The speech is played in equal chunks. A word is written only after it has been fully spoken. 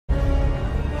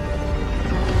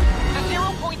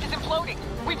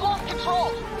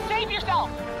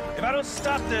I don't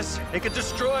stop this, it could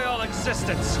destroy all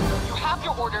existence. You have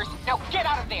your orders. Now get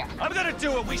out of there. I'm gonna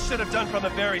do what we should have done from the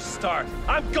very start.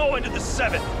 I'm going to the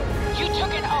 7th. You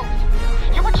took an oath.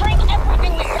 You're betraying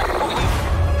everything we stood for you.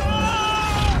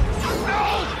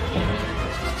 No!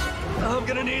 I'm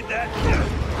gonna need that.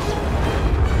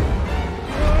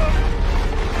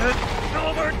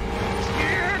 Over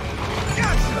here.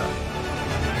 Gotcha.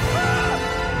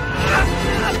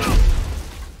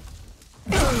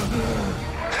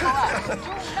 Correct. Do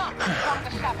not from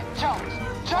the 7. Jones.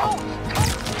 Jones!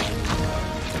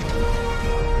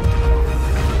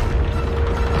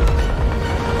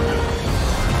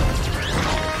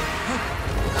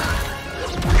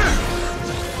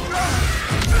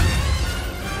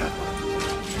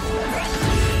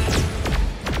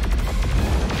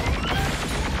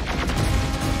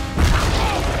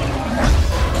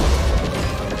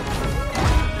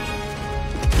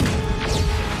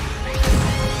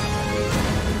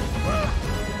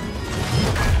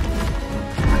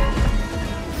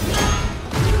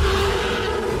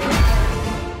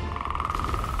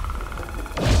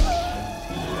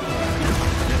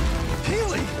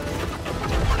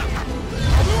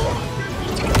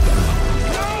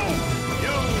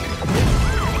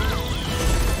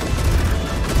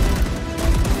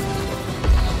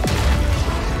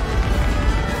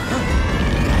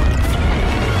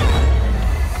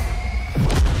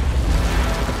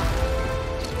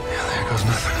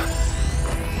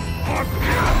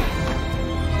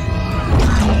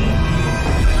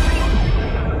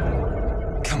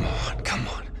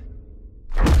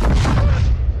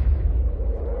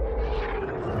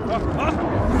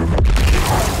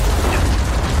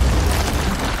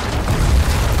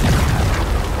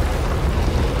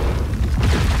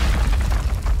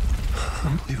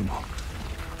 Unbelievable.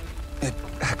 It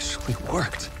actually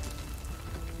worked.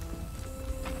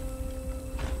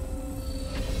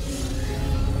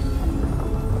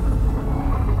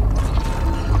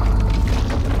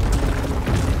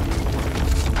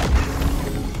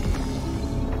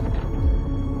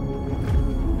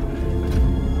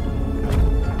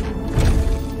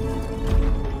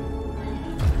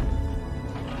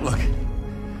 Look,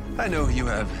 I know you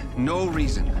have no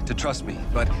reason to trust me,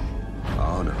 but...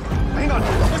 Oh, no. Hang on!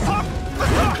 Let's talk!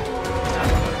 Let's talk!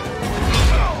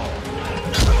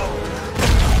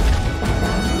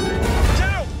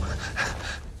 Geno!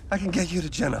 I can get you to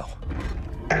Geno.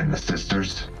 And the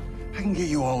sisters? I can get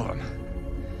you all of them.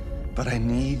 But I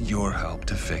need your help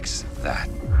to fix that.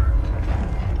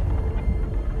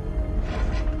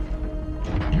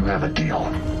 You have a deal.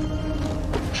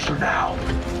 For now.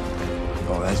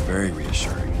 Oh, that's very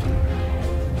reassuring.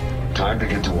 Time to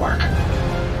get to work.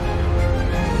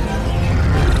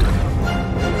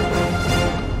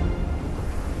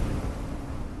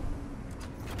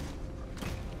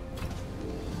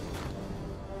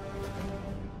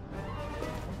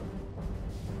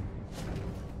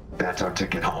 That's our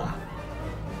ticket home.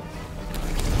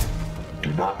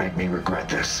 Do not make me regret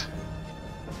this.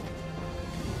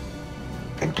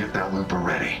 And get that looper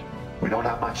ready. We don't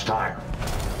have much time.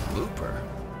 Looper?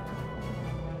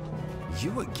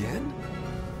 You again?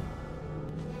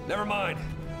 Never mind.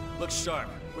 Look sharp.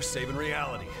 We're saving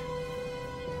reality.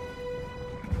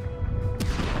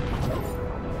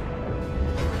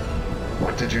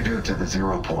 What did you do to the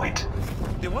 0 point?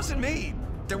 It wasn't me.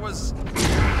 There was...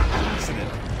 accident.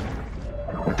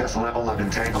 With this level of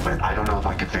entanglement, I don't know if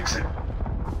I can fix it.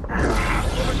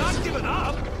 We're not giving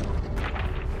up.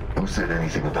 Who said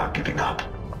anything about giving up?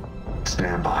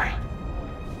 Stand by.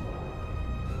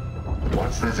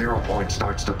 Once the 0 point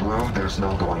starts to bloom, there's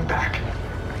no going back.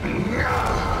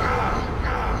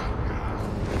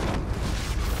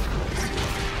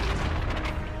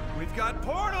 We've got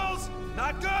portals!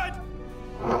 Not good!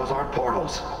 Those aren't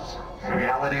portals.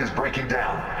 Reality is breaking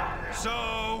down.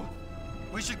 So...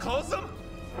 we should close them?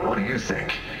 What do you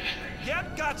think?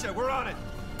 Yep, gotcha. We're on it.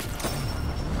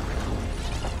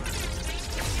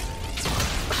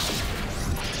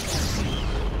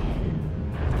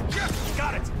 Yes,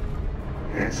 got it.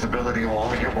 Instability will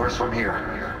only get worse from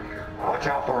here. Watch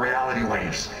out for reality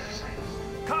waves.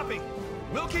 Copy.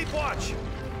 We'll keep watch.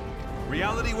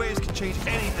 Reality waves can change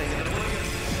anything in an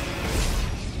instant.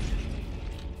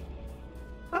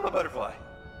 I'm a butterfly.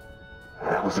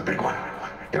 That was a big one.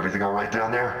 Everything all right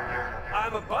down there?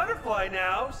 I'm a butterfly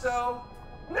now, so...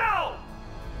 no!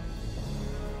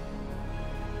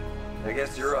 I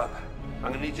guess you're up.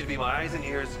 I'm gonna need you to be my eyes and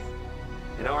ears,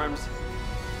 and arms,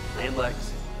 and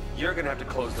legs. You're gonna have to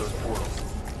close those portals.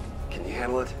 Can you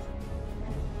handle it?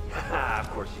 Haha, of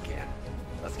course you can.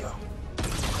 Let's go.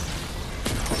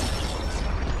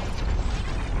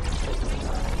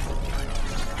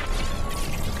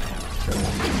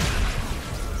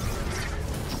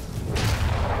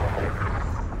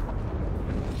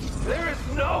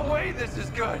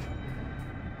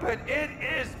 but it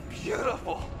is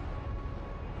beautiful.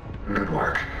 Good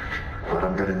work. But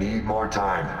I'm gonna need more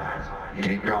time.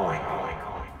 Keep going.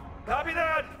 Copy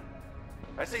that!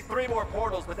 I see 3 more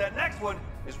portals, but that next one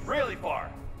is really far.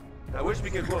 I wish we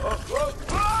could... Whoa, whoa,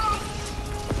 whoa!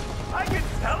 I can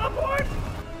teleport?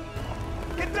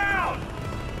 Get down!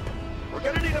 We're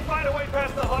gonna need to find a way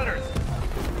past the hunters.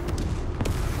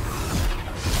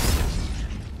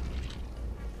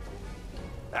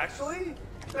 Actually,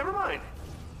 never mind.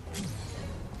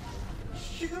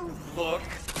 You look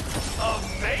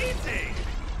amazing!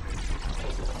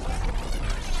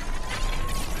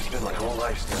 I spent my whole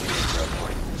life studying this drug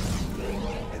point.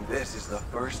 And this is the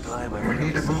first time I've We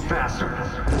need to move faster.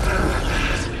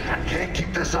 I can't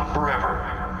keep this up forever.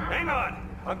 Hang on!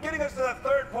 I'm getting us to that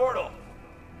 3rd portal.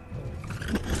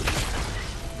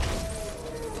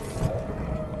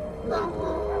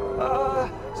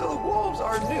 So the wolves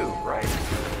are new, right?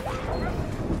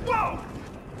 Whoa!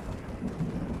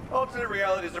 Alternate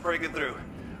realities are breaking through.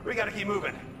 We gotta keep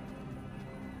moving.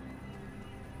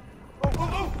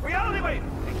 Oh! Reality wave!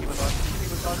 Keep with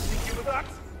us.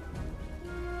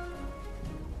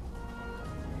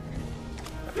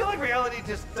 I feel like reality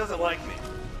just doesn't like me.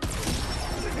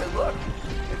 It's a good look.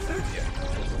 It suits you.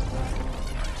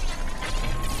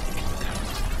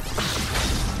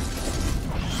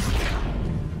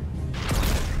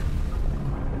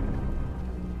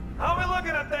 How are we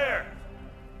looking up there?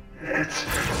 It's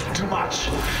too much.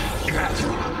 You have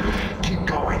to keep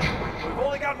going. We've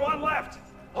only got 1 left.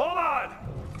 Hold on.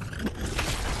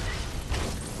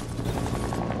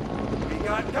 We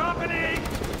got company.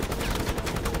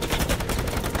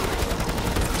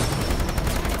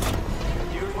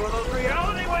 Use one of those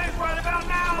reality waves right about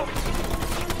now.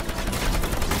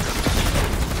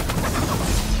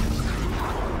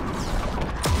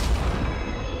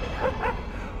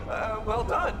 Well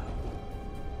done.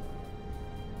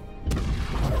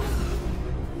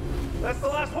 That's the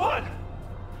last one.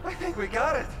 I think we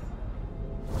got it.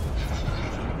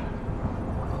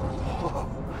 Whoa.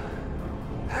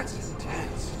 That's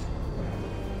intense.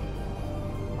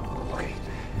 Okay,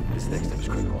 this next step is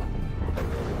critical.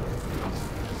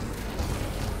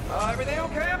 Everything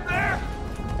okay up there?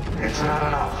 It's not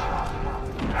enough.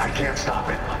 I can't stop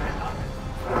it.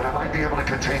 But I might be able to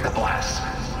contain the blast.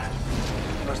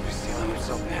 You must be sealing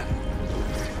yourself in.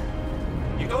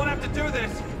 You don't have to do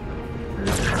this.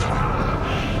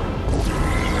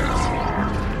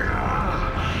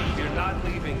 You're not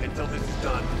leaving until this is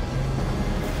done.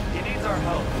 He needs our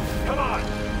help. Come on!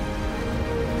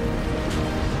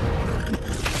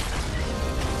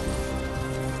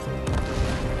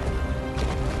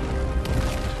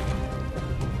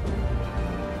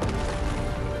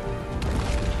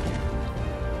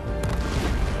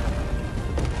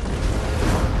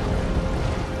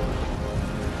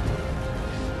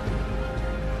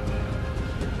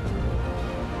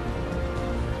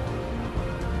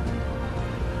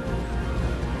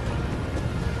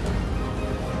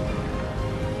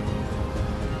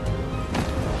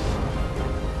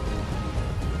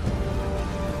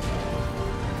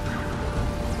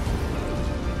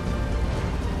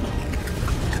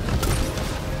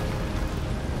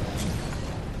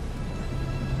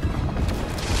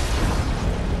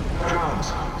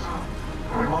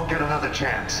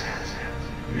 Chance.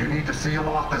 You need to seal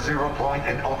off the 0 point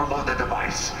and overload the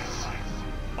device.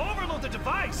 Overload the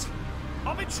device?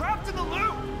 I'll be trapped in the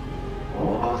loop!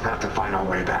 We'll both have to find our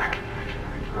way back.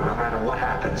 No matter what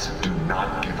happens, do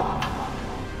not give up.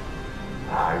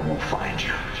 I will find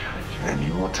you, and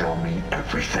you will tell me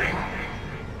everything.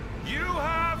 You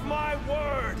have my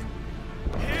word!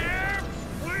 Here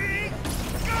we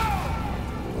go!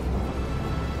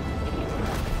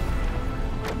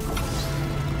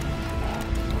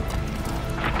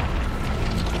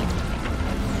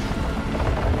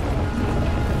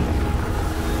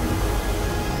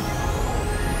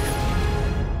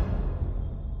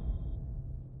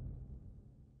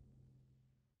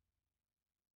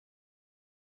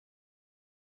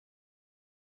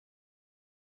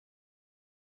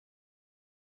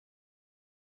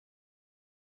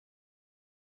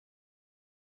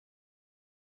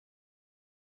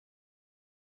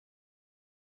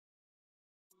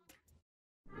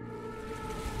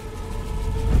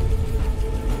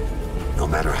 No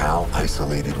matter how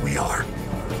isolated we are,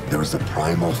 there is a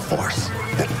primal force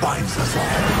that binds us all.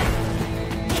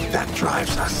 That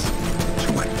drives us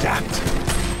to adapt,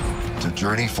 to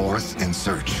journey forth in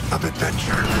search of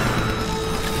adventure.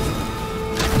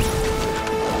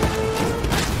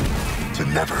 To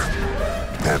never,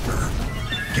 ever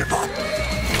give up.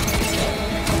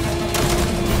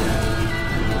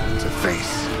 To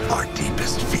face our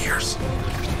deepest fears.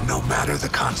 no matter the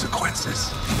consequences.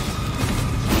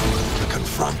 To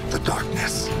confront the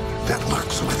darkness that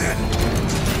lurks within.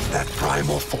 That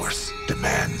primal force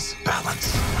demands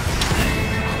balance.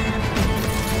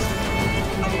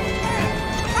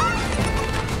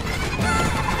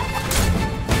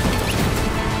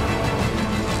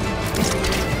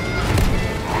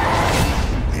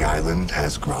 The island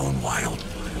has grown wild,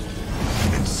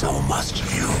 and so must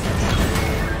you.